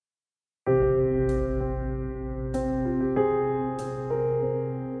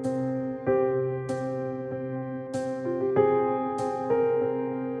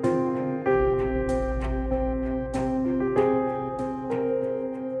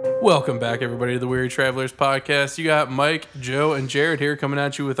Welcome back, everybody, to the Weary Travelers podcast. You got Mike, Joe, and Jared here coming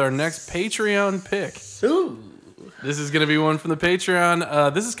at you with our next Patreon pick. Ooh. This is going to be one from the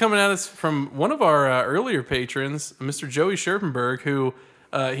Patreon. This is coming at us from one of our earlier patrons, Mr. Joey Scherpenberg, who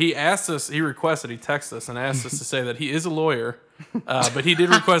he texted us and asked us to say that he is a lawyer, but he did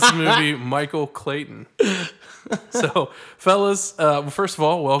request the movie Michael Clayton. So, fellas, first of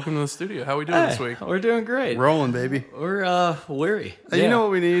all, welcome to the studio. How are we doing this week? We're doing great. Rolling, baby. We're weary. Hey, you know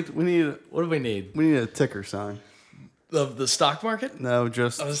what we need? We need What do we need? a ticker sign. Of the stock market? No,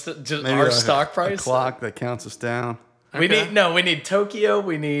 just Just maybe our like stock a price? clock that counts us down. We need Tokyo.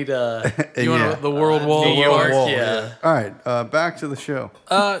 We need You want the World Wall? New York. Wall, Yeah. All right, back to the show.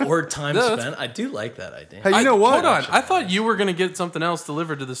 Or time No, spent. I do like that idea. Hey, you know what? Hold on. I thought you were going to get something else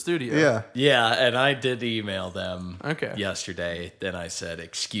delivered to the studio. Yeah. Yeah, and I did email them Okay. yesterday. Then I said,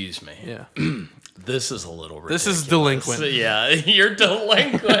 "Excuse me, Yeah. this is a little ridiculous." This is delinquent. Yeah, you're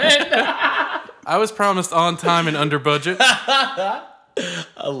delinquent. I was promised on time and under budget. I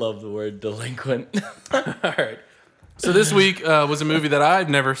love the word delinquent. All right. So this week was a movie that I've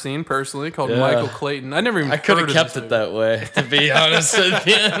never seen personally called Michael Clayton. I never even I could have heard kept of it this that way, to be honest with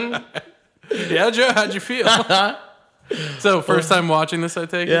you. movie. Yeah, Joe, how'd you feel? So first time watching this, I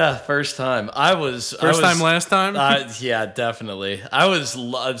take it? Yeah, first time. First time, last time? Yeah, definitely. I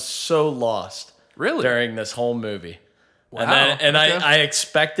was so lost Really? during this whole movie. Wow. And Okay. I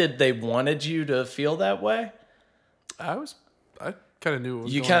expected they wanted you to feel that way. I kind of knew what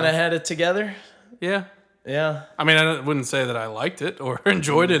was You going kind of on. had it together. Yeah. Yeah. I mean, I wouldn't say that I liked it or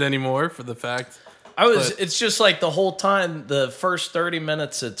enjoyed it anymore for the fact. It's just like the whole time, the first 30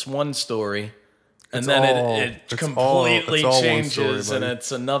 minutes, it's one story. And It's then all- it it's completely all one changes story, and buddy.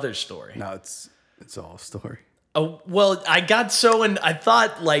 it's another story. No, it's all a story. Oh, well, I got so in. I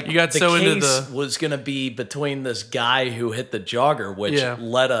thought like You got the so into case the- was going to be between this guy who hit the jogger, which Yeah.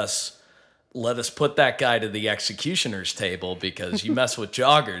 let us put that guy to the executioner's table because you mess with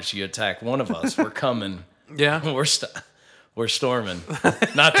joggers, you attack one of us. We're coming. Yeah. We're storming,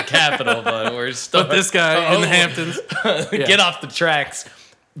 not the Capitol, but we're storming. But this guy in the Hamptons. Get off the tracks.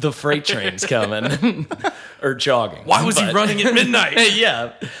 The freight train's coming or jogging. Why was he But- running at midnight?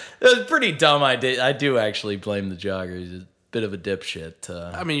 Yeah, it was pretty dumb. I do actually blame the jogger. He's a bit of a dipshit.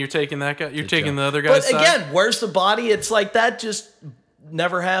 I mean, you're taking that guy. You're taking the other But guy's side. again, where's the body? It's like that just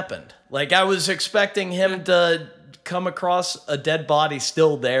never happened. Like I was expecting him to come across a dead body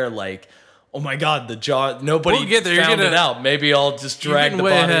still there. Like, oh my god, nobody We'll get there. You're found gonna- it out. Maybe I'll just You're drag getting the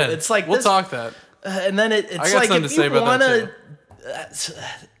way body. ahead. It's like we'll this, talk that. and then it's got like something if to say you about that, want to.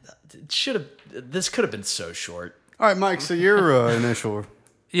 This could have been so short. All right, Mike. So your initial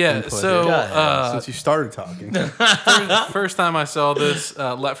Yeah. input So here. since you started talking. first time I saw this,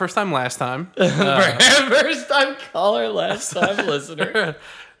 first time last time. First time caller, last time listener.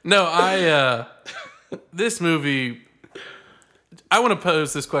 No, this movie. I want to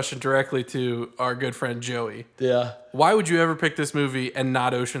pose this question directly to our good friend Joey. Yeah. Why would you ever pick this movie and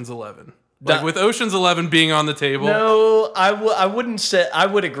not Ocean's 11? Like That- with Ocean's 11 being on the table. No, I wouldn't say. I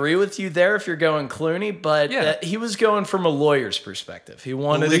would agree with you there if you're going Clooney, but Yeah. he was going from a lawyer's perspective. He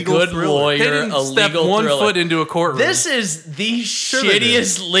wanted a legal good thriller. lawyer, They didn't a step legal one thriller. foot into a courtroom. This is the they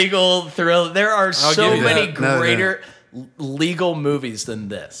shittiest legal thriller. There are so give you many that. No, greater legal movies than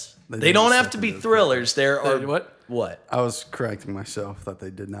this. They didn't don't have step to be into the thrillers. There are what? What? I was correcting myself that they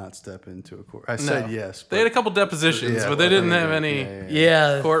did not step into a court. I said No. yes. They had a couple depositions, Yeah, but they didn't yeah, have yeah, any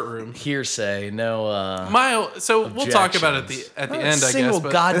Yeah, courtroom. hearsay. No. So we'll talk about it at the end, I single guess.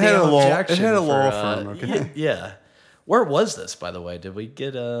 But goddamn It had a law- objection. it had a for, law firm, okay? Yeah. Where was this, by the way? Did we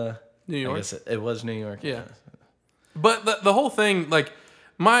get New I York. guess it was New York. Yeah. But the whole thing, like,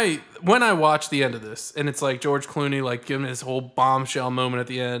 when I watched the end of this, and it's like George Clooney, like, giving his whole bombshell moment at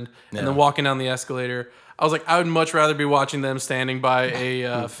the end, and then walking down the escalator, I was like, I would much rather be watching them standing by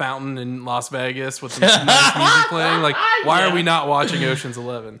a fountain in Las Vegas with some nice music playing. Like, why are we not watching Ocean's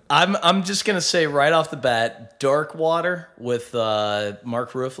 11? I'm just gonna say right off the bat, Dark Water with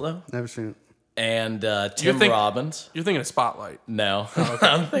Mark Ruffalo Never seen it. and Tim Robbins. You're thinking of Spotlight. No,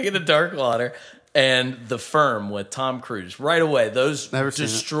 I'm thinking of Dark Water and The Firm with Tom Cruise. Right away, those Never seen it.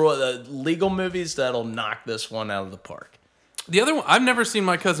 destroy the legal movies that'll knock this one out of the park. The other one, I've never seen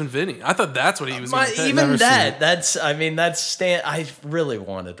My Cousin Vinny. I thought that's what he was going to pick. Even Never that, I really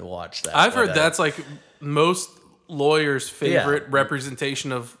wanted to watch that. I've but, heard that's like most lawyers' favorite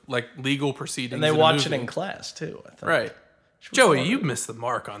representation of like legal proceedings. and they in a watch it movie. in class too. I think. Right. Joey, you missed the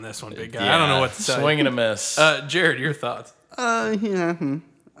mark on this one, big guy. I don't know what to say. Swing and a miss. Jared, your thoughts? Yeah.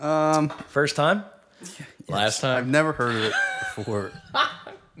 First time? Last I've time? never heard of it before.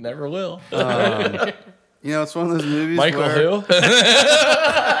 Never will. You know, it's one of those movies Michael where who?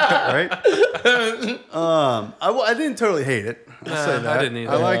 right? I didn't totally hate it. I'll say that. I didn't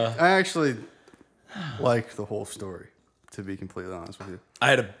either. I actually like the whole story. To be completely honest with you, I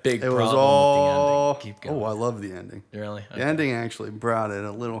had a big it problem was all. with the ending. Keep going. Oh, I love the ending. Really? The ending actually brought it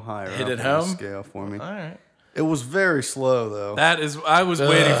a little higher Hit up it on the home? scale for me. All right. It was very slow though, I was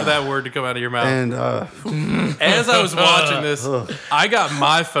waiting for that word to come out of your mouth. and As I was watching this, I got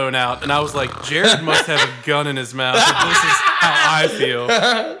my phone out and I was like, Jared must have a gun in his mouth. If this is how I feel.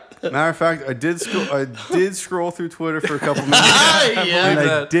 matter of fact, I did scroll through Twitter for a couple minutes, Yeah. and I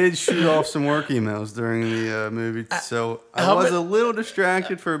that. did shoot off some work emails during the movie. So I how was ma- a little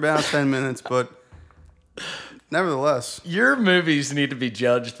distracted for about 10 minutes, but nevertheless, Your movies need to be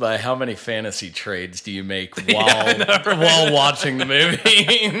judged by how many fantasy trades do you make while watching the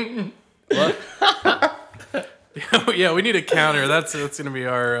movie. Yeah, we need a counter. That's going to be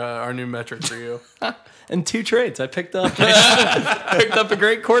our new metric for you. And 2 trades. I picked up a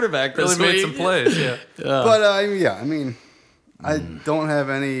great quarterback Really this made week. some plays, yeah. but I mean, I don't have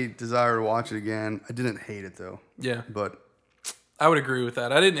any desire to watch it again. I didn't hate it though. Yeah, But I would agree with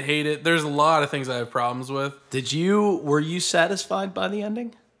that. I didn't hate it. There's a lot of things I have problems with. Were you satisfied by the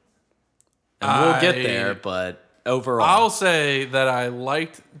ending? And we'll get there, but overall. I'll say that I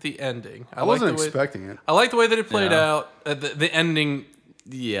liked the ending. I wasn't liked the way, expecting it. I liked the way that it played Yeah. out. The ending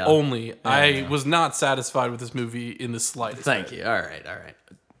yeah. only. I was not satisfied with this movie in the slightest. Thank you. All right.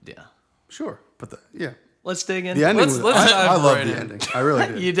 Yeah. Sure, but yeah, Let's dig in. the ending. Let's was, dive I love right the in. ending. I really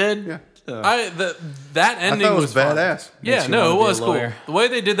did. You did? Yeah. That ending I thought it was fun. badass. Yeah, Makes you no, wanna it be a was cool. lawyer. The way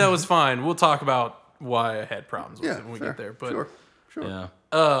they did that was fine. We'll talk about why I had problems with Yeah, it when we fair. get there. But Sure. Yeah.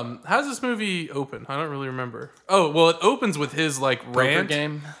 how's this movie open? I don't really remember. Oh, well, it opens with his like Poker rant.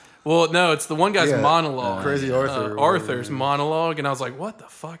 game. Well, no, it's the one guy's Yeah, monologue. Crazy Arthur. Arthur's monologue, and I was like, "What the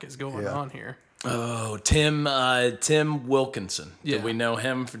fuck is going Yeah. on here?" Oh, Tim Wilkinson. Yeah. Do we know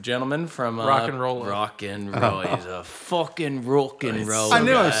him, gentlemen, from Rock and Roll. Rock and Roll. He's a fucking rock and roll. I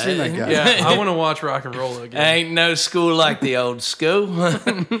knew guy. I've seen that guy. Yeah, I want to watch Rock and Roll again. Ain't no school like the old school.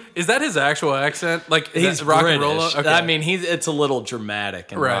 Is that his actual accent? Like He's that Rock British. and Roll? Okay. I mean, it's a little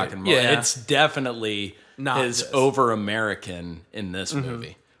dramatic in Right. Rock and Roll. Yeah. It's definitely Not his this. over American in this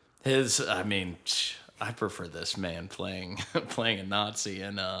movie. I prefer this man playing a Nazi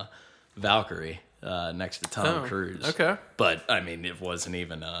in Valkyrie next to Tom Cruise. okay. But I mean, it wasn't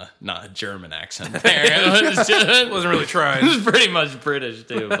even not a German accent there. It was just, Wasn't really it trying. was pretty much British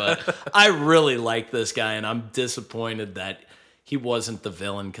too. But I really like this guy, and I'm disappointed that he wasn't the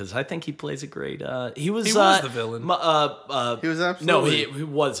villain because I think he plays a great. He was the villain. He was No, absolutely. he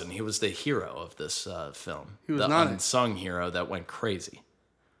wasn't. He was the hero of this film. He was the not. unsung hero that went crazy.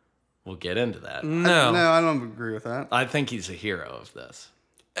 We'll get into that. No. No, I don't agree with that. I think he's a hero of this.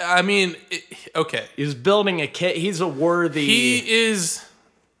 I mean, okay. He was building a kit. He's a worthy. He is.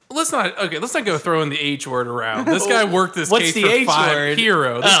 Let's not go throwing the H word around. This guy worked this What's case the for H 5 word?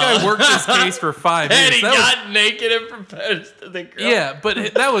 hero. This guy worked this case for 5 and years. he That was- got naked and proposed to the girl. yeah,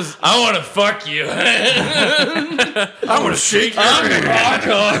 but that was. I want to fuck you. I want to shake your I'm rock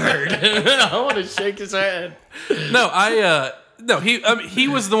hard. I want to shake his hand. No, he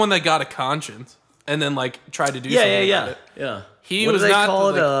was the one that got a conscience and then like tried to do something about it. Yeah. He what was do they not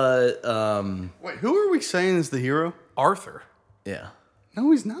call the, it? Wait, who are we saying is the hero? Arthur. Yeah. No,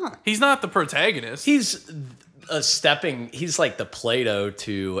 he's not. He's not the protagonist. He's he's like the Plato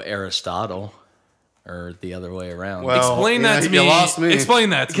to Aristotle, or the other way around. Well, Explain that to me. You lost me.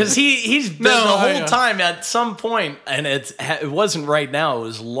 Explain that to Because me. he's been No, the whole yeah. time at some point, and it wasn't right now. It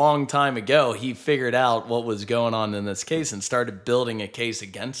was a long time ago. He figured out what was going on in this case and started building a case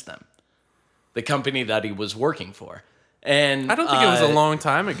against them, the company that he was working for. And I don't think it was a long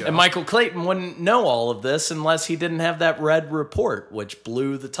time ago. And Michael Clayton wouldn't know all of this unless he didn't have that red report, which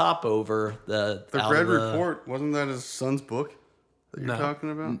blew the top over the Red Report, wasn't that his son's book that you're No.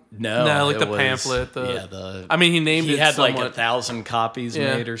 talking about? No, like it the was- pamphlet. yeah, I mean, he named he it had like somewhat. 1,000 copies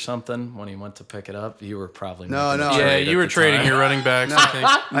Yeah. made or something when he went to pick it up. You were probably No, making a no. Yeah, trade you at were the trading time. your running backs. I think.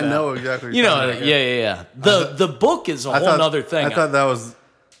 I know exactly. What You you're know, talking about. yeah. The book is a whole other thing. I thought that was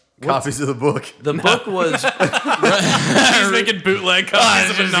copies of the book. The book was He's making bootleg copies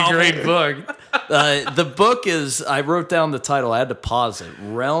of a it's a novel. great book. The book is. I wrote down the title. I had to pause it.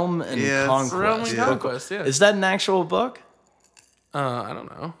 Realm and Yeah, it's Conquest. Realm and Yeah. Conquest. Yeah. Is that an actual book? I don't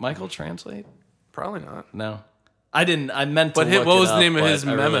know. Michael translate? Probably not. No, I didn't. I meant to. But look what it was the up, name of but his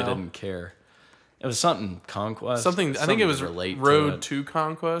I really memo? didn't care. It was something Conquest. Something. I think it was to relate Road it. to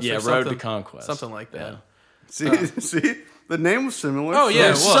Conquest. Yeah, or Road to something- Conquest. Something like that. Yeah. See, the name was similar. Oh, yeah,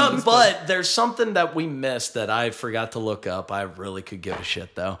 it was. But there's something that we missed that I forgot to look up. I really could give a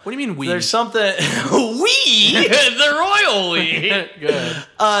shit though. What do you mean we? There's something the royal we. Good.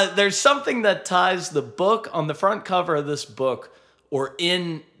 There's something that ties the book on the front cover of this book, or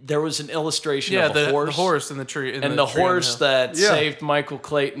there was an illustration of a horse. The horse in the tree. And the horse that saved Michael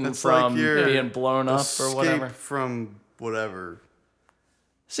Clayton It's from like your being blown up or whatever. Escape from whatever.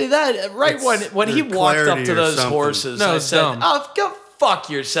 See that right It's when he your walked up clarity to or those something. horses, No, I it's said, dumb. "Oh, go fuck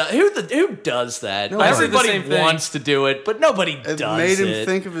yourself." Who does that? I said the Everybody same thing. wants to do it, but nobody It does made him it.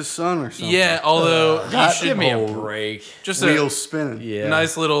 think of his son or something. Yeah, although you should Give me a Oh. break. just Wheels spinning. Yeah.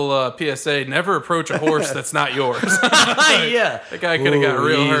 nice little PSA. Never approach a horse that's not yours. Yeah. That guy could have got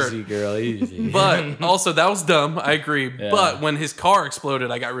real hurt. Easy, girl, easy. But also, that was dumb. I agree. But when his car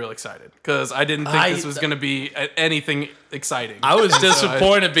exploded, I got real excited because I didn't think this was going to be anything exciting. I was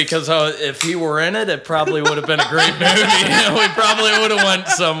disappointed because if he were in it, it probably would have been a great movie. We probably would have went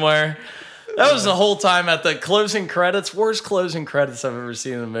somewhere. That was the whole time at the closing credits. Worst closing credits I've ever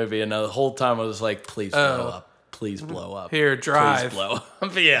seen in a movie. And the whole time I was like, please blow up. Please blow up. Here, drive. Please blow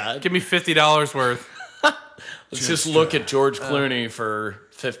up. Yeah. Give me $50 worth. Let's just look at George Clooney for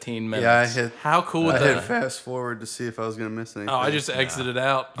 15 minutes. Yeah, How cool would I hit that? fast forward to see if I was gonna miss anything. Oh, I just exited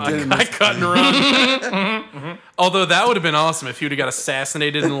out. Didn't I miss cut and run. Although that would have been awesome if he would have got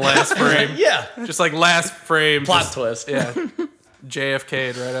assassinated in the last frame. Yeah. Just like last frame. Plot just- twist. Yeah.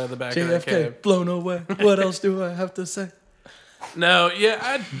 JFK'd right out of the back of that cave. JFK blown away. What else do I have to say? No,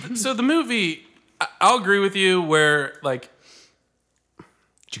 yeah. So the movie, I'll agree with you where, like,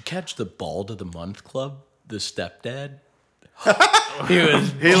 Did you catch the Bald of the Month Club? The stepdad? He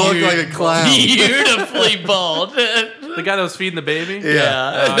looked like a clown. Beautifully bald. the guy that was feeding the baby.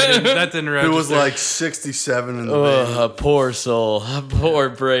 Yeah. That didn't It register. was like 67 in the Oh, a poor soul. A poor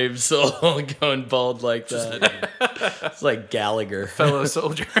brave soul going bald like that. It's like Gallagher. fellow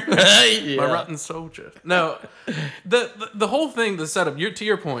soldier. Yeah. My rotten soldier. No, the whole thing, the setup. To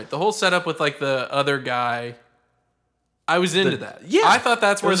your point, the whole setup with like the other guy. I was into that. Yeah. I thought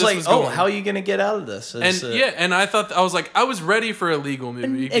that's It where was this like, was going. oh, how are you going to get out of this? And It's, and I thought I was ready for a legal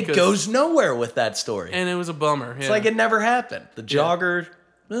movie. it because- goes nowhere with that story. and it was a bummer. It's like it never happened. The jogger.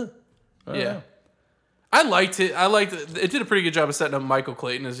 Yeah. I liked it. It did a pretty good job of setting up Michael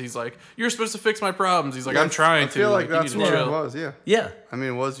Clayton as he's like, you're supposed to fix my problems. He's like, I'm trying to. I feel like you that's need to what it chill. was. Yeah. Yeah. I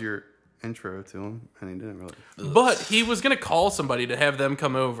mean, it was your intro to him, and he didn't really. But he was gonna call somebody to have them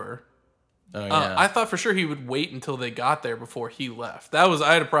come over. Oh, yeah. I thought for sure he would wait until they got there before he left. I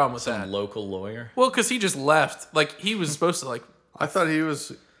had a problem with that. Local lawyer. Well, because he just left. Like he was supposed to like. I thought he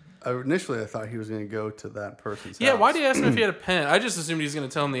was. Initially, I thought he was going to go to that person's Yeah, house. why did you ask him if he had a pen? I just assumed he was gonna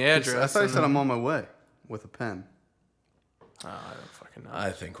tell him the address. I thought he and- said I'm on my way with a pen. I don't fucking know.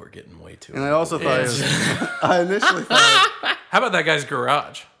 I think we're getting way too. And I also thought it was, I initially thought How about that guy's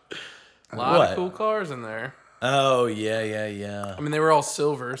garage? A lot What? of cool cars in there. Oh yeah. I mean, they were all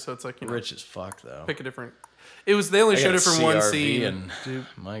silver, so it's like, you know, Rich as fuck though. pick a different. They only I showed got it from a one CRV scene. in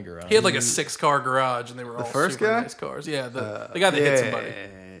my garage. He had like a 6-car garage, and they were all first super guy? nice cars. Yeah, the guy that hit somebody.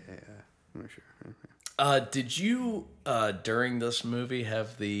 Yeah. I'm not sure. Did you during this movie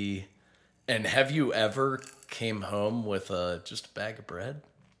have you ever came home with just a bag of bread?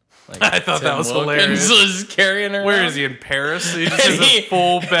 Like I thought that was hilarious. Was carrying around. Where is he in Paris? He just has a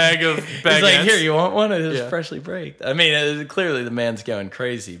full bag of baguettes. He's like, here, you want one? It was Yeah. freshly baked. I mean, clearly the man's going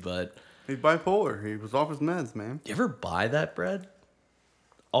crazy, but He's bipolar. He was off his meds, man. you ever buy that bread?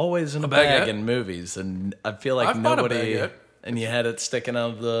 Always in a baguette? bag in movies, and I feel like I've bought a nobody. baguette. And you had it sticking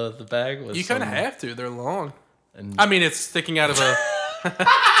out of the bag. Was You kind of some- have to. They're long. And- I mean, it's sticking out of a.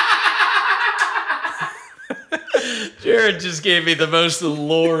 Jared just gave me the most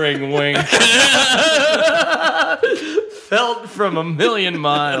alluring wink. Felt from a million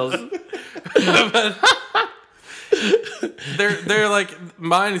miles. They're like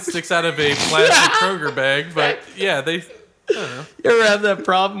mine sticks out of a plastic Kroger bag, but yeah, they. You ever have that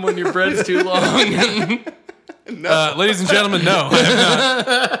problem when your bread's too long? Ladies and gentlemen, no, I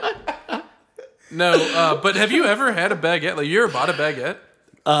have not. No, but have you ever had a baguette? Like you ever bought a baguette?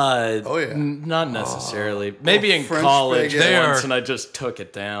 Oh yeah. Not necessarily. Maybe in French college baguette. once, They are- and I just took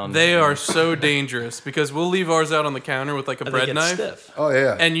it down. They are so dangerous because we'll leave ours out on the counter with like a They bread get knife, stiff. Oh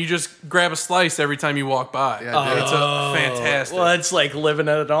yeah. and you just grab a slice every time you walk by. Yeah, dude. It's a fantastic. Well, it's like living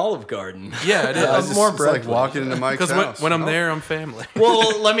at an Olive Garden. Yeah, it It's is. just- more it's bread, like walking into Mike's Because house. when I'm there, I'm family.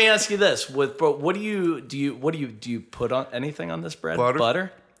 Well, let me ask you this: what do you put on anything on this bread?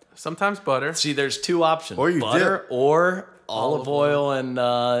 Butter. Sometimes butter. See, there's two options: Or you butter dip. or olive Olive oil. oil and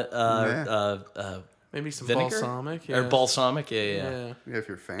Maybe some vinegar balsamic. or Yeah. balsamic, yeah. Yeah, if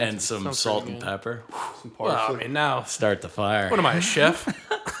you're fancy. And some Sounds salt pretty and good. pepper. some Well, parsley. I mean, now Start the fire. what am I, a chef?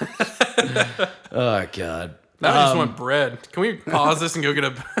 Oh God. Now I just want bread. Can we pause this and go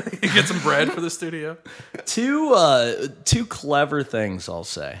get some bread for the studio? Two clever things I'll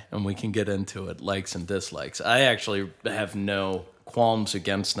say, and we can get into it, likes and dislikes. I actually have no qualms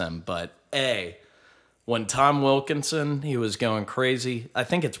against them, but when Tom Wilkinson, he was going crazy. I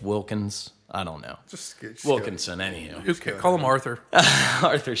think it's Wilkins. I don't know. just Wilkinson, anywho. Okay, call him Arthur.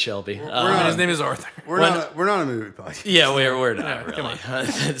 Arthur Shelby. His name is Arthur. We're not a movie podcast. Yeah, we're not really.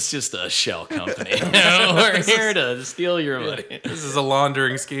 It's just a shell company. We're here to steal your money. This is a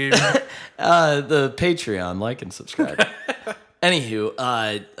laundering scheme. The Patreon, like and subscribe.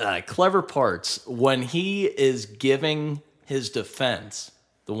 Anywho, clever parts. When he is giving his defense,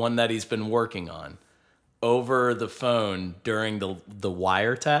 the one that he's been working on, over the phone during the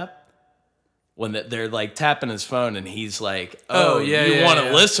wiretap, when they're like tapping his phone and he's like, you want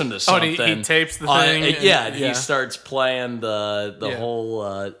to listen to something. Oh, and he tapes the thing. And he starts playing the whole,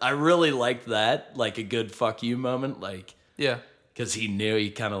 I really liked that, like a good fuck you moment, like, Yeah. because he knew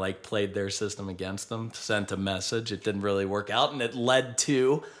he kind of like played their system against them, sent a message. It didn't really work out, and it led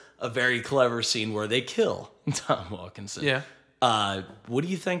to a very clever scene where they kill Tom Wilkinson. Yeah. What do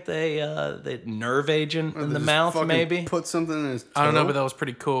you think the nerve agent in the Just mouth, fucking maybe? Put something in his toe. I don't know, but that was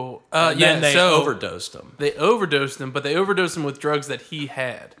pretty cool. And then they overdosed him. They overdosed him, but they overdosed him with drugs that he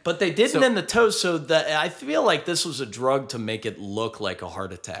had. But they didn't So- in the toe, so that I feel like this was a drug to make it look like a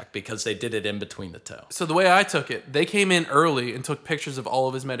heart attack because they did it in between the toe. So the way I took it, they came in early and took pictures of all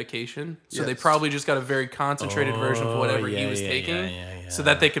of his medication. So they Yes. probably just got a very concentrated version of whatever he yeah, was yeah, taking, yeah. so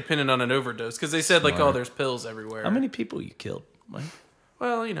that they could pin it on an overdose. Because they said like, oh, there's pills everywhere. How many people you killed, Mike?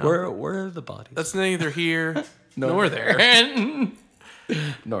 Well, you know, Where are the bodies? that's neither here nor there.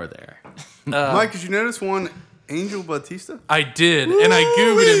 Nor there. Mike, did you notice one Angel Batista? I did, and I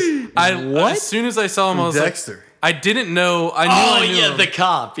googled him. What? As soon as I saw him, I was Dexter. like, I didn't know. I knew. Oh I knew yeah, him. the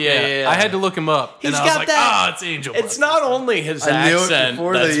cop. Yeah. I had to look him up, and He's I was got like, that- it's Angel. It's Batista. not only his I knew it accent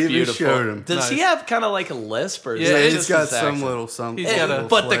before that's they even beautiful. showed him. Does he Nice. have kind of like a lisp, or is Yeah, that he's He's just got his some accent? little something. He's got a-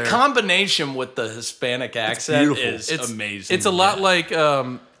 But the flair. combination with the Hispanic accent beautiful. is It's amazing. It's a lot like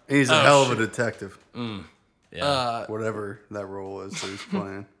And he's a Oh, hell of shit. a detective. Yeah. Whatever that role is that he's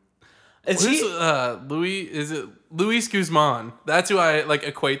playing. Is who's, he? Louis. Is it Luis Guzman? That's who I like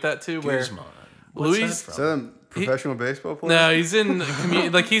equate that to. Where Guzman. What's Luis- that Is from? that a professional baseball player? No, he's in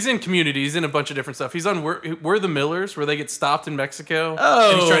he's in Community. He's in a bunch of different stuff. He's on We're the Millers, where they get stopped in Mexico.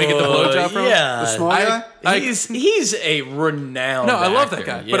 and he's trying to get the blowjob from him. Yeah, The small guy? he's a renowned. No, I love that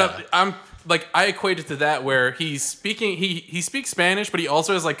actor, guy. yeah. But I'm like I equate it to that where he's speaking. He speaks Spanish, but he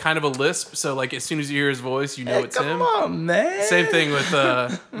also has like kind of a lisp. So like as soon as you hear his voice, you know Hey, it's come him. on, man. Same thing with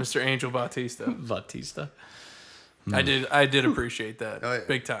Mr. Angel Bautista. Batista. I did appreciate that Oh, yeah.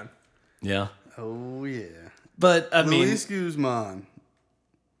 big time. Yeah, Oh, yeah. but I mean, Luis Guzman.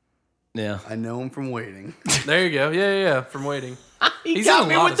 yeah. I know him from Waiting. There you go. Yeah. From Waiting. He He's got in a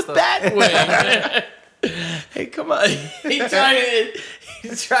me lot with of the stuff. bat wing. Hey, come on. He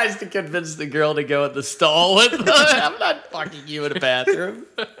tries to convince the girl to go in the stall with him. I'm not fucking you in a bathroom.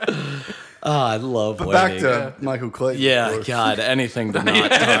 Oh, I love But Waiting. back to Michael Clayton. of Yeah, course. God, anything to not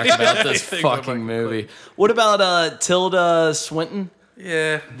talk about this Anything but fucking Michael movie. What about Tilda Swinton?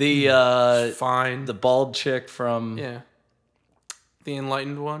 Yeah. The Fine. bald chick from Yeah. The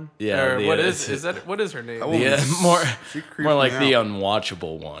enlightened one? Yeah, Or the- what is that? What is her name? woman- yeah, more She creeps more like me the out.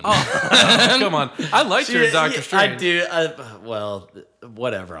 unwatchable one. Come on. I liked her in Doctor Strange. I do. Well,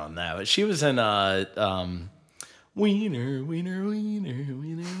 whatever on that. But she was in Wiener.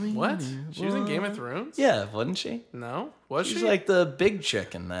 What? She was in Game of Thrones? Yeah, wasn't she? No? Was She's she? like the big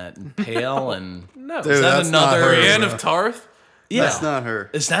chick in that, and pale and no. Dude, that that's not another- her, Brienne bro. of Tarth? yeah. That's not her.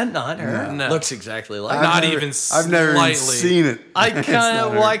 Is that not her? No. Looks exactly like. I've her. Not never- even I've never even slightly. seen it. I It's kind not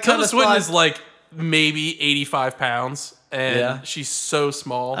of. her. Well, I kind Tilda of Swinton thought. is like maybe 85 pounds, and Yeah. she's so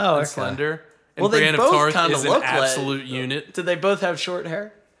small Oh, okay. and slender. And Well, they Brienne of both Tarth kinda is an look like- absolute unit. Did they both have short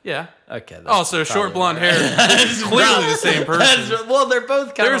hair? Yeah. Okay. that's Also, short probably blonde why. hair. Clearly the same person. That's- well, they're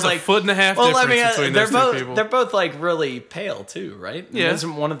both kind There's of like a foot and a half Well, I difference mean, between they're those both two people. they're both like really pale too, right? And Yeah.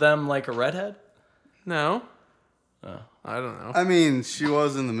 Isn't one of them like a redhead? No. I don't know. I mean, she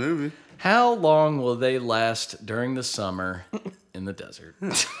was in the movie. How long will they last during the summer in the desert?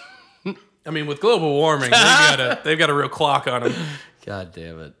 I mean, with global warming, they've got a real clock on them. God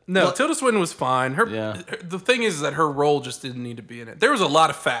damn it! No, Tilda Swinton was fine. Yeah. The thing is that her role just didn't need to be in it. There was a lot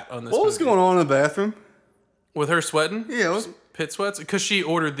of fat on this What was movie. going on in the bathroom? With her sweating? Yeah, it was. Pit sweats? Because she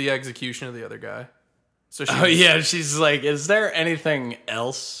ordered the execution of the other guy. So she Oh yeah, she's like, is there anything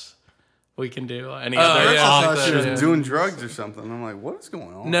else we can do? Any Oh, other? yeah, I like thought she that, was yeah. doing drugs or something. I'm like, what is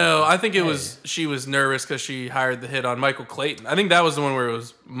going on? No, I think she was nervous because she hired the hit on Michael Clayton. I think that was the one where it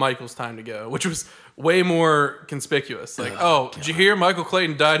was Michael's time to go, which was way more conspicuous. Like, did you hear Michael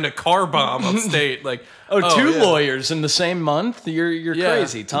Clayton died in a car bomb upstate? Like, Two yeah. lawyers in the same month? You're Yeah.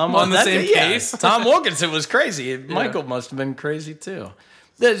 crazy. Tom On the that- same yeah, case? Tom Wilkinson was crazy. Michael must have been crazy too.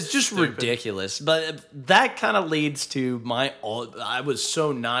 That's just ridiculous. But that kind of leads to I was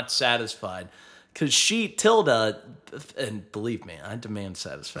so not satisfied because Tilda, and believe me, I demand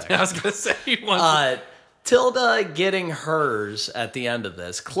satisfaction. I was gonna say you want. Tilda getting hers at the end of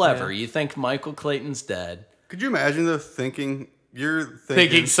this, clever. Yeah. You think Michael Clayton's dead. Could you imagine though you're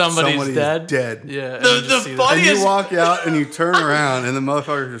thinking somebody's dead? Yeah, and The- you just the see that. funny- And you walk out and you turn around and the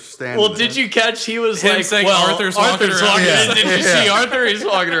motherfucker's just standing Well, there. did you catch? He was Him like, saying well, Arthur's walking around. Yeah. Did you see Arthur? He's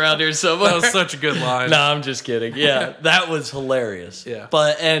walking around here somewhere. That was such a good line. No, I'm just kidding. Yeah, that was hilarious. Yeah.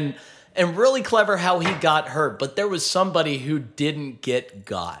 But and really clever how he got hurt. But there was somebody who didn't get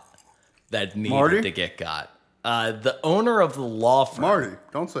got that needed Marty? to get got. The owner of the law firm. Marty,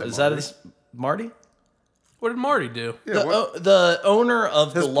 don't say Is Marty. that his Marty? What did Marty do? Yeah, what? The owner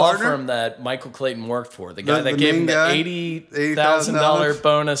of His the law partner? firm that Michael Clayton worked for, the guy The that gave main him the guy? $80,000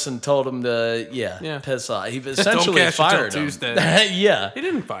 bonus and told him to Yeah. piss off. He essentially cash it till fired him. Tuesday. Yeah, He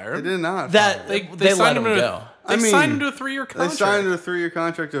didn't fire him. They did not. that fire they, him. let signed him to go. They I mean, signed him to a 3-year They contract. signed a 3-year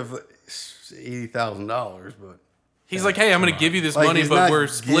contract of $80,000, but He's like, hey, I'm going to give you this Like, money, he's but not we're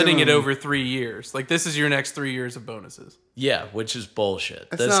splitting it giving- over 3 years. Like, this is your next 3 years of bonuses. Yeah, which is bullshit.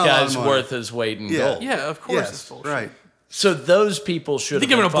 It's This not a lot of guy's money. worth his weight in Yeah. gold. Yeah, of course it's yes, bullshit. right. So those people should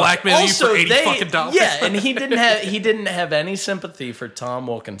think have I'm been gonna fucked. blackmail you for Also, $80 fucking dollars? Yeah, and he didn't have any sympathy for Tom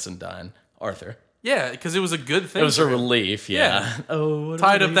Wilkinson dying. Arthur. Yeah, because it was a good thing. It was a for him. Yeah. relief, yeah. Oh, what a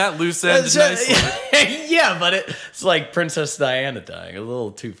Tied up relief. that loose end So- nicely. yeah, but it's like Princess Diana dying. A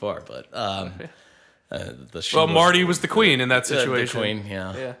little too far, but Well, Marty was the queen in that the situation. queen,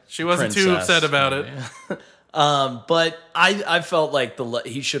 yeah. Yeah, she wasn't too Princess, upset about it. But I felt like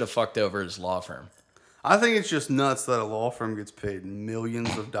he should have fucked over his law firm. I think it's just nuts that a law firm gets paid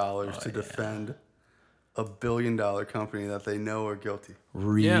millions of dollars to defend a $1 billion company that they know are guilty.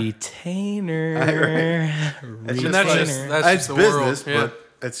 Retainer. It's And just that's like, just it's the business, world.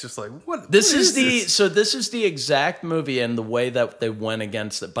 but it's just like what? This what is this? this is the exact movie and the way that they went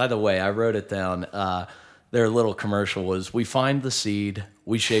against it. By the way, I wrote it down. Their little commercial was, "We find the seed,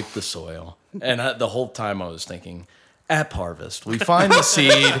 we shape the soil," and the whole time I was thinking, "App Harvest, we find the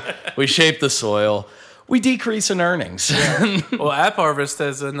seed, we shape the soil, we decrease in earnings." Well, App Harvest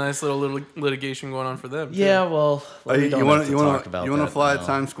has a nice little litigation going on for them. too. Yeah, well, we don't have to talk about you want that to fly now. at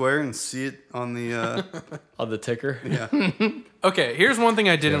Times Square and see it on the on the ticker. yeah. Okay, here's one thing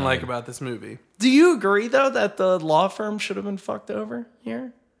I didn't like about this movie. Do you agree though that the law firm should have been fucked over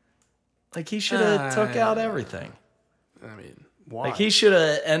here? Like he should have took out everything. I mean, Why? Like he should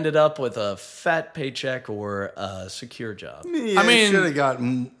have ended up with a fat paycheck or a secure job. Yeah, I mean- should have got a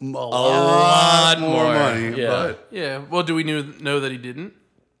lot lot more more, money, yeah. but yeah. Well, do we know that he didn't?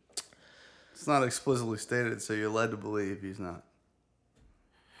 it's not explicitly stated, so you're led to believe he's not.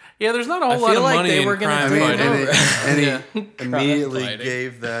 Yeah, there's not a I whole lot feel of like money they in were gonna crime I mean, fighting. and he Yeah. immediately fighting.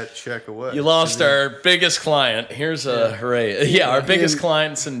 gave that check away. You lost our biggest client. Here's a hooray. Yeah, our biggest He-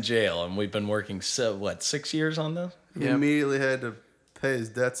 client's in jail, and we've been working 6 years on this. He Yeah. immediately had to pay his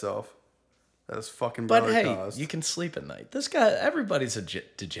debts off. That his fucking But brother hey, caused. you can sleep at night. This guy, everybody's a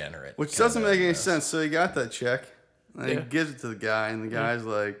degenerate. Which kinda, doesn't make you any know. sense. So he got that check, and Yeah. he gives it to the guy, and the guy's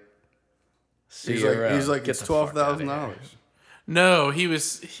like, See he's you like, around. he's like, Get it's the fuck outta here. $12,000. No, he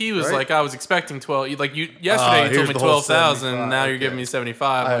was Right? like, I was expecting 12. Like you yesterday, you here's told me the whole 12,000. 75, Now you're okay. giving me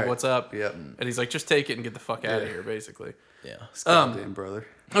 75. Like, Alright. what's up? Yep. And he's like, just take it and get the fuck out of Yeah. here, basically. Yeah. Goddamn brother.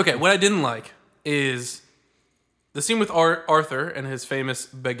 Okay, what I didn't like is the scene with Arthur and his famous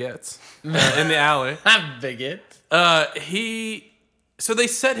baguettes in the alley. I'm bigot. So they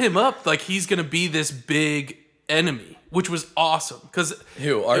set him up like he's gonna be this big enemy, which was awesome. Because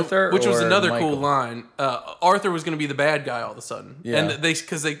Who, Arthur which was or another Michael? cool line. Arthur was gonna be the bad guy all of a sudden, Yeah. and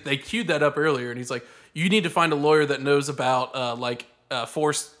they queued that up earlier, and he's like, you need to find a lawyer that knows about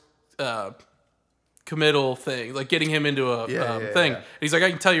forced committal thing, like getting him into a thing. Yeah. And he's like, I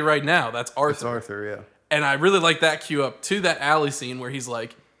can tell you right now, that's Arthur. It's Arthur, yeah. And I really like that cue up to that alley scene where he's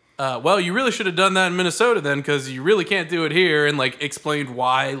like, well, you really should have done that in Minnesota then, because you really can't do it here, and like explained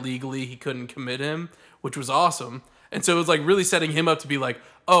why legally he couldn't commit him, which was awesome. And so it was like really setting him up to be like,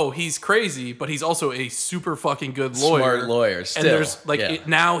 oh, he's crazy, but he's also a super fucking good lawyer. Smart lawyer, And still, there's like yeah.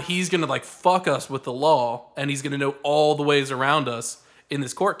 now he's gonna like fuck us with the law, and he's gonna know all the ways around us in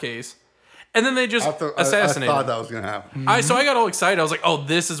this court case. And then they just assassinate I thought him. that was gonna happen. So I got all excited. I was like, "Oh,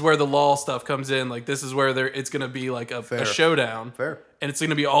 this is where the law stuff comes in. Like, this is where it's gonna be like a showdown, Fair. and it's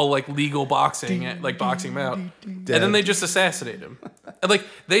gonna be all like legal boxing, like boxing him out." And then they just assassinate him. And like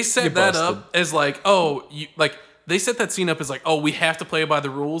they set that up as like, "Oh, you like." They set that scene up as like, "Oh, we have to play by the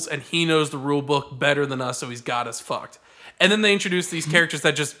rules, and he knows the rule book better than us, so he's got us fucked." And then they introduce these characters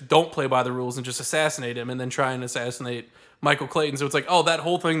that just don't play by the rules and just assassinate him, and then try and assassinate Michael Clayton. So it's like, oh, that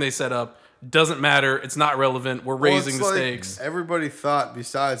whole thing they set up doesn't matter. It's not relevant. We're raising the stakes. Everybody thought,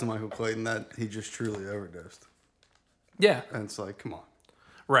 besides Michael Clayton, that he just truly overdosed. Yeah. And it's like, come on.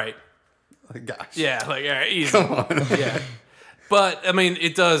 Right. Like, gosh. Yeah. Like, all right, easy. Come on. Yeah. But, I mean,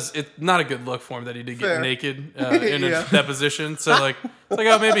 it's not a good look for him that he did get Fair. naked in that position. So, like, it's like,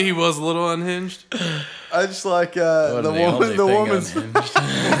 oh, maybe he was a little unhinged. I just like the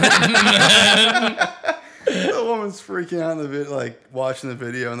woman's freaking out in the video, like watching the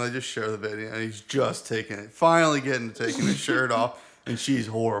video, and they just show the video, and he's just finally getting his shirt off, and she's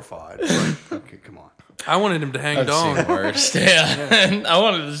horrified. Like, okay, come on. I wanted him to hang dong. Seen worse. Yeah. I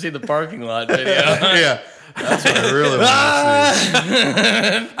wanted to see the parking lot video. Yeah, that's what I really want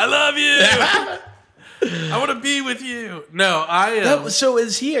to see. I love you. I want to be with you. No, So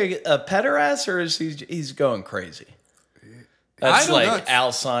is he a pederast, or is he's going crazy? That's don't like know.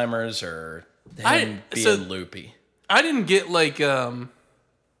 Alzheimer's or him being loopy. I didn't get like That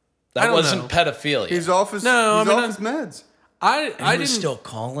don't wasn't know. pedophilia. He's off his meds. I he didn't was still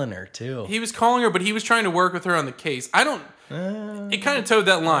calling her too. He was calling her, but he was trying to work with her on the case. I don't. It kind of towed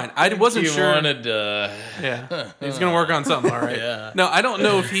that line. I wasn't he sure. wanted to. Yeah, he was gonna work on something. All right. Yeah. No, I don't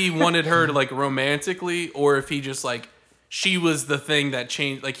know if he wanted her to like romantically, or if he just like she was the thing that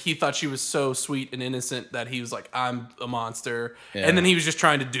changed. Like he thought she was so sweet and innocent that he was like, I'm a monster, and then he was just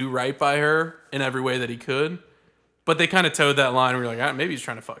trying to do right by her in every way that he could. But they kind of towed that line. Where you're like, maybe he's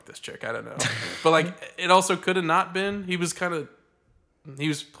trying to fuck this chick. I don't know. But like, it also could have not been. He was playing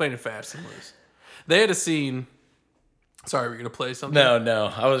it fast and loose. They had a scene. Sorry, we're gonna play something.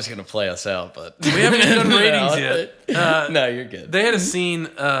 No, I was gonna play us out, but We haven't even done ratings yet. No, you're good. They had a scene,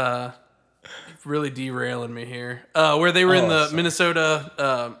 really derailing me here, where they were in the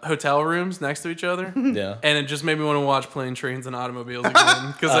Minnesota hotel rooms next to each other. Yeah. And it just made me want to watch Plane, Trains, and Automobiles again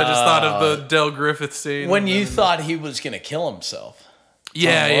because I just thought of the Del Griffith scene. When you thought he was gonna kill himself.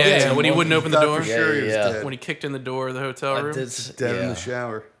 Yeah. When he wouldn't open the Thought door. for sure he was Yeah. dead. When he kicked in the door of the hotel room. Dead in the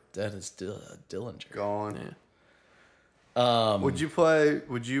shower. That is Dillinger. Gone. Yeah. Would you play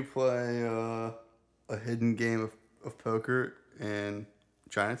a hidden game of poker in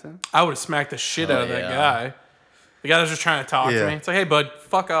Chinatown? I would have smacked the shit out of that yeah. guy. The guy that was just trying to talk to Yeah. me. It's like, hey, bud,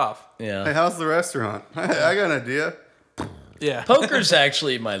 fuck off. Yeah. Hey, how's the restaurant? I got an idea. Yeah. Poker's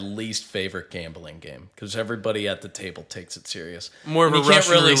actually my least favorite gambling game because everybody at the table takes it serious. More of And a you can't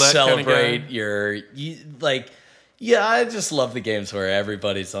Russian really roulette kinda celebrate guy. Yeah, I just love the games where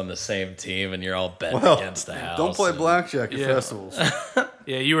everybody's on the same team and you're all betting against the house. Don't play and- blackjack at Yeah. festivals.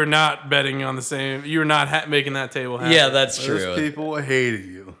 Yeah, you were not betting on the same. You were not making that table happen. Yeah, that's Those true. people hated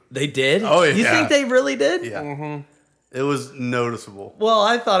you. They did? Oh, You yeah. think they really did? Yeah. Mm-hmm. It was noticeable. Well,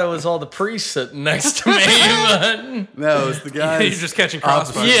 I thought it was all the priests sitting next to me. But No, it was the guys. You're just catching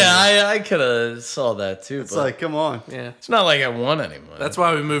crossfire. yeah, I could have saw that too. It's But like, come on. Yeah. it's not like I won anymore. That's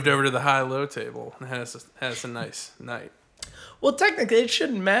why we moved over to the high-low table and had us a nice night. Well, technically, it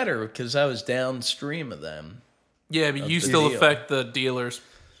shouldn't matter because I was downstream of them. Yeah, but you the still deal. affect the dealer's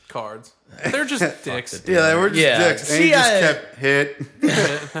cards. They're just dicks. Yeah, they were just Yeah. dicks. And See, he just I- kept hit.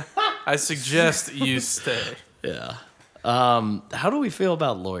 I suggest you stay. Yeah. How do we feel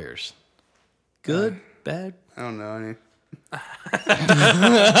about lawyers? Good, bad? I don't know any.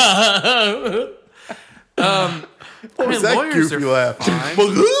 What was that lawyers goofy are laugh? fine.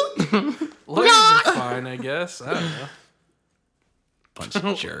 Lawyers are fine, I guess. I don't know. Bunch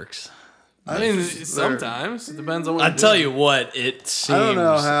of jerks. I mean, sometimes it depends on what. I you're tell doing. you what, it seems don't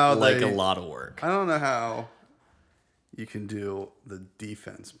know how like they- a lot of work. I don't know how you can do the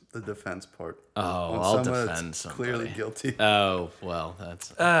defense part. Oh, on I'll someone defend that's somebody. clearly guilty. Oh, well,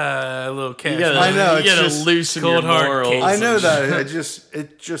 that's... A little cash. You gotta, I know, you it's gotta just loosen cold, your hard morals. case. I know and that.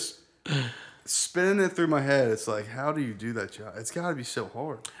 It just spinning it through my head. It's like, how do you do that job? It's got to be so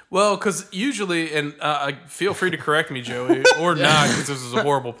hard. Well, because usually, and feel free to correct me, Joey, or not, because this is a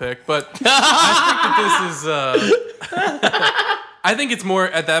horrible pick. But I think that this is. I think it's more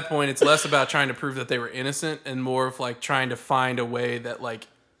at that point. It's less about trying to prove that they were innocent, and more of like trying to find a way that like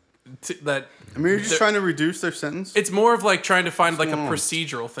that. I mean, you're just trying to reduce their sentence. It's more of like trying to find like a going on?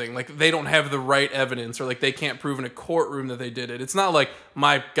 procedural thing. Like they don't have the right evidence, or like they can't prove in a courtroom that they did it. It's not like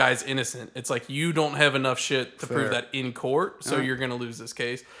my guy's innocent. It's like you don't have enough shit to prove Fair. that in court, so you're gonna lose this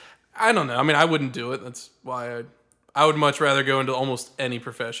case. I don't know. I mean, I wouldn't do it. That's why I would much rather go into almost any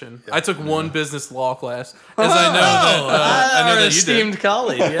profession. I took one business law class, as I know that Our you did. esteemed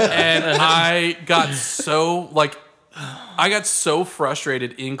colleague. Yeah. And I got so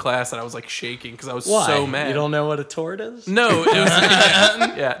frustrated in class that I was like shaking because I was Why? so mad. You don't know what a tort is? No, it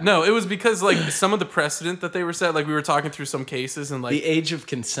was no, it was because like some of the precedent that they were set. Like we were talking through some cases and like The age of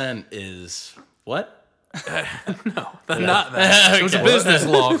consent is what? not that. It was a business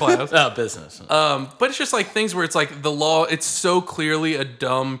law class. Oh, business. But it's just like things where it's like the law. It's so clearly a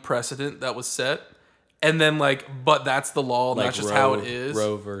dumb precedent that was set, and then like, but that's the law. That's just how it is.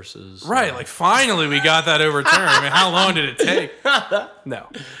 Roe versus Right, like finally we got that overturned. I mean, how long did it take? No.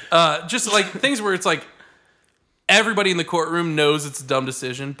 Just like things where it's like everybody in the courtroom knows it's a dumb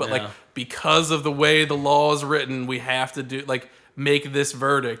decision, but like because of the way the law is written, we have to make this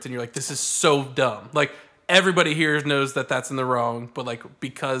verdict. And you're like, this is so dumb. Like everybody here knows that that's in the wrong, but like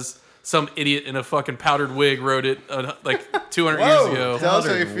because some idiot in a fucking powdered wig wrote it like 200 years ago. Tell us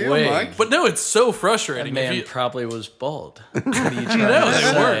how you feel, Wig. Mike. But no, it's so frustrating. That man If you- probably was bald. What are you trying No, to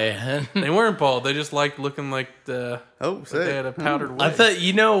they say? They weren't bald. They just liked looking like Oh, they had say a powdered wig. I thought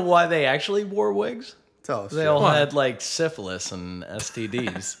you know why they actually wore wigs? Tell us. They Joe. all Why? had like syphilis and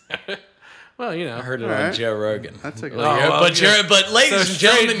STDs. Well, you know. I heard it on Alright. Joe Rogan. That's a good But ladies So and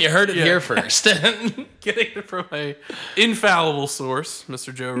gentlemen, you heard it yeah. here first. Getting it from a infallible source,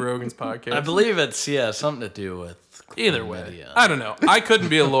 Mr. Joe Rogan's podcast. I believe it's something to do with Either way, chlamydia. I don't know. I couldn't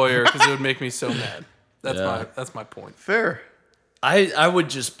be a lawyer because it would make me so mad. That's my point. Fair. I would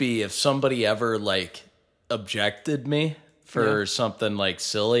just be if somebody ever like objected me for Yeah. something like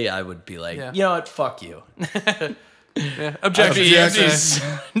silly, I would be like, Yeah. you know what, fuck you. Yeah, I'd objection. be, I'd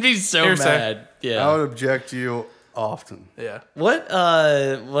Hearsay. be so Hearsay. mad. Yeah. I would object to you often. Yeah. What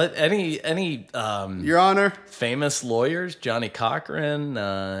any Your Honor. famous lawyers? Johnny Cochran,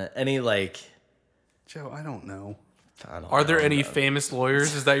 any like Joe, I don't know. I don't Are there know. any famous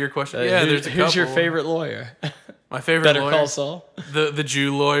lawyers? Is that your question? Who- There's a couple. who's your favorite lawyer? My favorite Better lawyer, Call Saul. the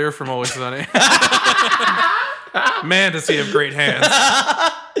Jew lawyer from Always Sunny. Man, does he have great hands?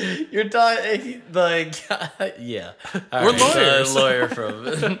 You're talking like yeah. All We're right, lawyers. the lawyer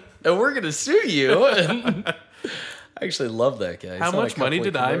from and we're gonna sue you. I actually love that guy. He's How on a much money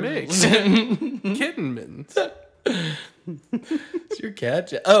couple did of I make? commercials. Kitten mittens. It's your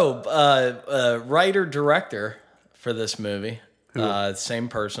cat. Oh, writer director for this movie. Same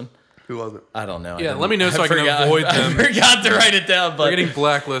person. Who was it? I don't know. Yeah, let me know so I can avoid them. I forgot to write it down, but We're getting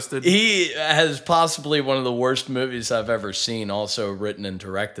blacklisted. he has possibly one of the worst movies I've ever seen. Also written and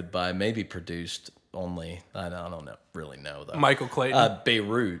directed by, maybe produced only. I don't know, really know though. Michael Clayton.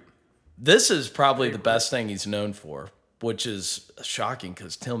 Beirut. This is probably the best thing he's known for, which is shocking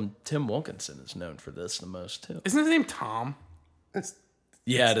because Tim Wilkinson is known for this the most too. Isn't his name Tom? It's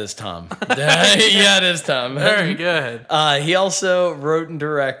Yeah, it is Tom. Yeah, it is Tom. All right, go ahead. He also wrote and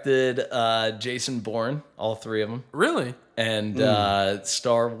directed Jason Bourne, all three of them, Really? and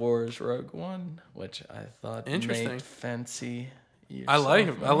Star Wars Rogue One, which I thought Interesting. made fancy. I like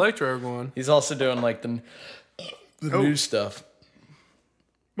him. yourself. I liked Rogue One. He's also doing like the new stuff.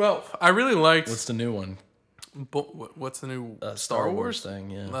 Well, I really liked. What's the new one? What's the new Star Wars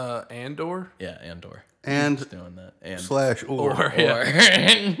thing. Yeah, Andor? yeah, Andor. and Doing that. And slash or.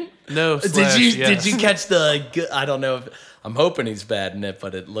 Yeah. No. did you yes. did you catch the? I don't know if I'm hoping he's bad in it,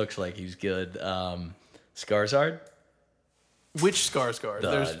 but it looks like he's good. Skarsgård. Which Skarsgård?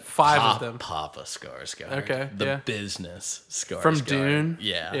 There's The 5 of them. Papa Skarsgård. Okay, The yeah. business Skarsgård. From Dune.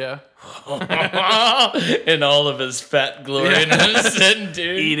 Yeah. Yeah. In all of his fat gloriousness in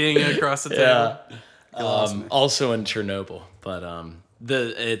Dune. Eating across the table. Yeah. Also in Chernobyl, but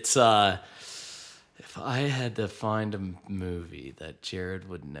it's if I had to find a movie that Jared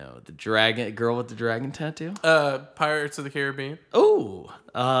would know, the girl with the dragon tattoo. Pirates of the Caribbean. Oh,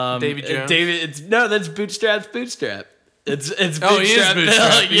 Davy Jones? That's Bootstrap. It's Bootstrap. Oh, he is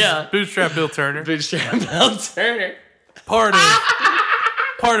Bootstrap. He's Yeah, Bootstrap Bill Turner. Bootstrap Bill Turner.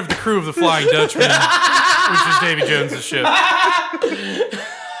 Part of the crew of the Flying Dutchman, which is Davy Jones' ship.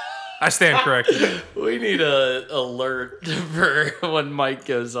 I stand corrected. We need a alert for when Mike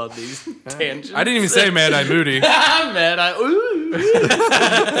goes on these tangents. I didn't even say Mad Eye Moody. I'm mad.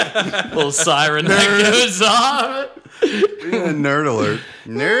 Little siren that goes off. Nerd alert.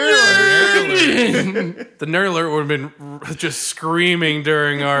 Nerd alert. The Nerd Alert would have been just screaming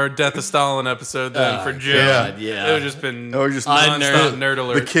during our Death of Stalin episode then for Joe. God, yeah. It would have just been Or just I nonstop nerd- Nerd the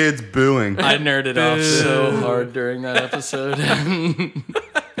Alert. kids booing. I nerded off so hard during that episode.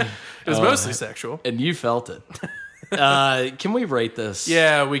 It was mostly sexual. And you felt it. Can we rate this?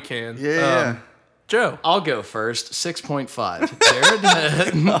 Yeah, we can. Yeah. Joe. I'll go first. 6.5.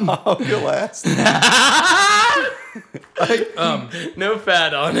 Jared? I'll go last. No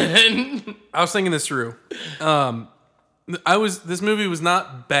fat on it. I was thinking this through. This movie was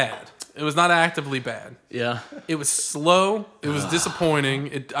not bad. It was not actively bad. Yeah. It was slow. It was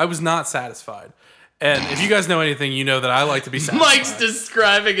disappointing. I was not satisfied. And if you guys know anything, you know that I like to be satisfied. Mike's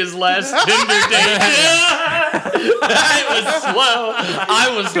describing his last Tinder date. It was slow.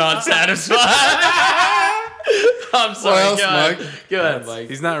 I was not satisfied. I'm sorry. What else, go ahead. Mike? Go ahead, Mike.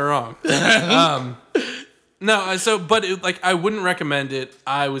 He's not wrong. No, but I wouldn't recommend it.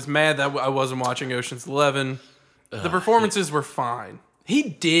 I was mad that I wasn't watching Ocean's 11. The performances were fine. He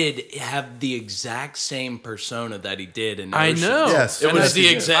did have the exact same persona that he did in I Ocean. know. Yes. It And was the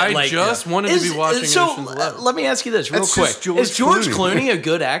exact. I just wanted to be watching Ocean's 11. Let me ask you this real That's quick: just George is George Clooney. Clooney a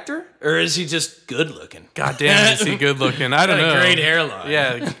good actor, or is he just good looking? God damn, is he good looking? I don't Got a know. great hairline.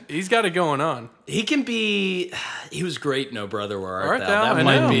 Yeah, he's got it going on. He can be. He was great in Oh Brother Where Art Art Thou. Thou, That I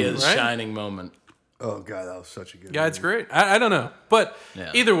might know, be his right? shining moment. Oh god, that was such a good. Yeah, it's movie. great. I don't know, but Yeah.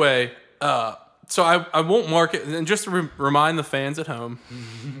 either way, so I won't mark it. And just to remind the fans at home,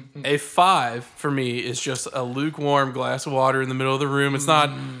 a 5 for me is just a lukewarm glass of water in the middle of the room. It's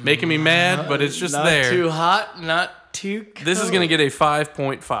not making me mad, but it's just Not there. too hot, not too cold. This is gonna get a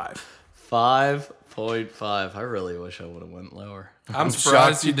 5.5. 5.5. I really wish I would have went lower. I'm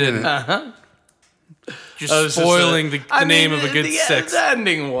surprised shocked you you didn't. didn't. Just spoiling the name of a good 6. The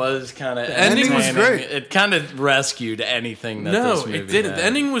ending was kind of. ending was great. It kind of rescued anything that No, this movie it didn't. had. The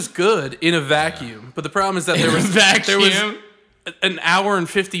ending was good in a vacuum, but the problem is that there was vacuum. an hour and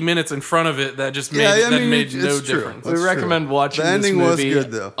 50 minutes in front of it that just made Yeah, I mean, made it's no true. difference. We That's recommend true. watching The this ending was movie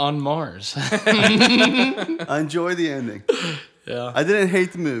good, though. on Mars. I enjoy the ending. Yeah, I didn't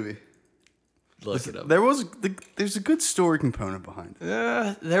hate the movie. look it up. There's a good story component behind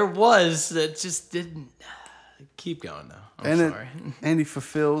it, There was that just didn't. Keep going though. I'm and sorry. and he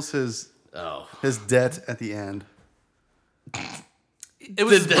fulfills his Oh, debt at the end. It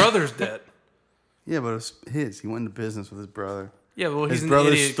was his brother's debt. Yeah, but it was his. He went into business with his brother. Yeah, well, he's His an brother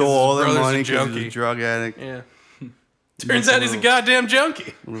idiot 'cause stole all his their brother's money a because he was junkie. a drug addict. Yeah. Turns out he's a goddamn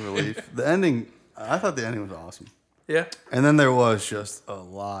junkie. What a relief. The ending, I thought the ending was awesome. Yeah. And then there was just a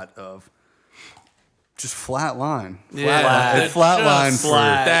lot of just flat line. Yeah. Flat line for.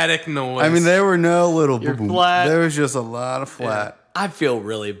 flat. Static noise. I mean, there were no little You're boom. flat. There was just a lot of flat. I feel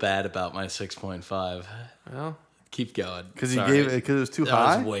really bad about my 6.5. Well, Keep going. Because he Sorry. gave it because it was too That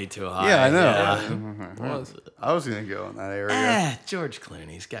high. was way too high. Yeah, I know. Yeah. it was. I was gonna go in that area. George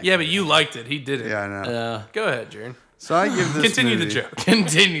Clooney's got. Yeah, but you liked it. He didn't. Yeah, I know. Go ahead, Jaron. So I give this. Continue the movie- joke.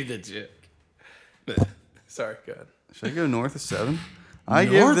 Continue the joke. Sorry, go ahead. Should I go north of 7? I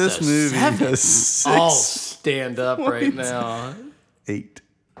North give this of movie 7? a 6. I'll stand up right now. 8.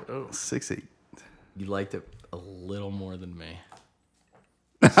 Oh. 6, 8. You liked it a little more than me.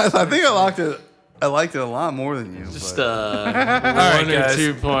 I think I liked it. I liked it a lot more than you. Just All right, 1 or guys.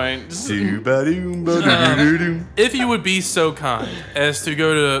 2 points. If you would be so kind as to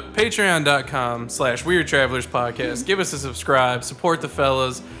go to patreon.com/Weird Travelers Podcast, give us a subscribe, support the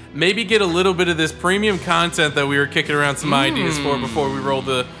fellas, maybe get a little bit of this premium content that we were kicking around some ideas for before we roll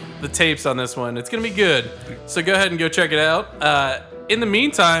the tapes on this one. It's going to be good. So go ahead and go check it out. In the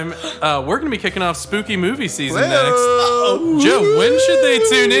meantime, we're going to be kicking off spooky movie season next. Joe, when should they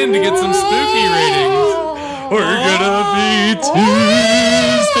tune in to get some spooky ratings? We're gonna be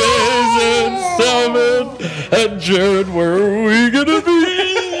Tuesdays and 7. And Jared, where are we gonna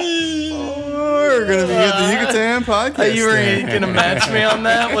be? We're going to be at the Yucatan podcast. You were stand. gonna match me on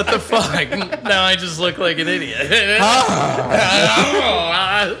that? What the fuck? Now I just look like an idiot.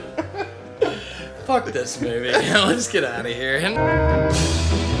 Fuck this movie. Let's get out of here.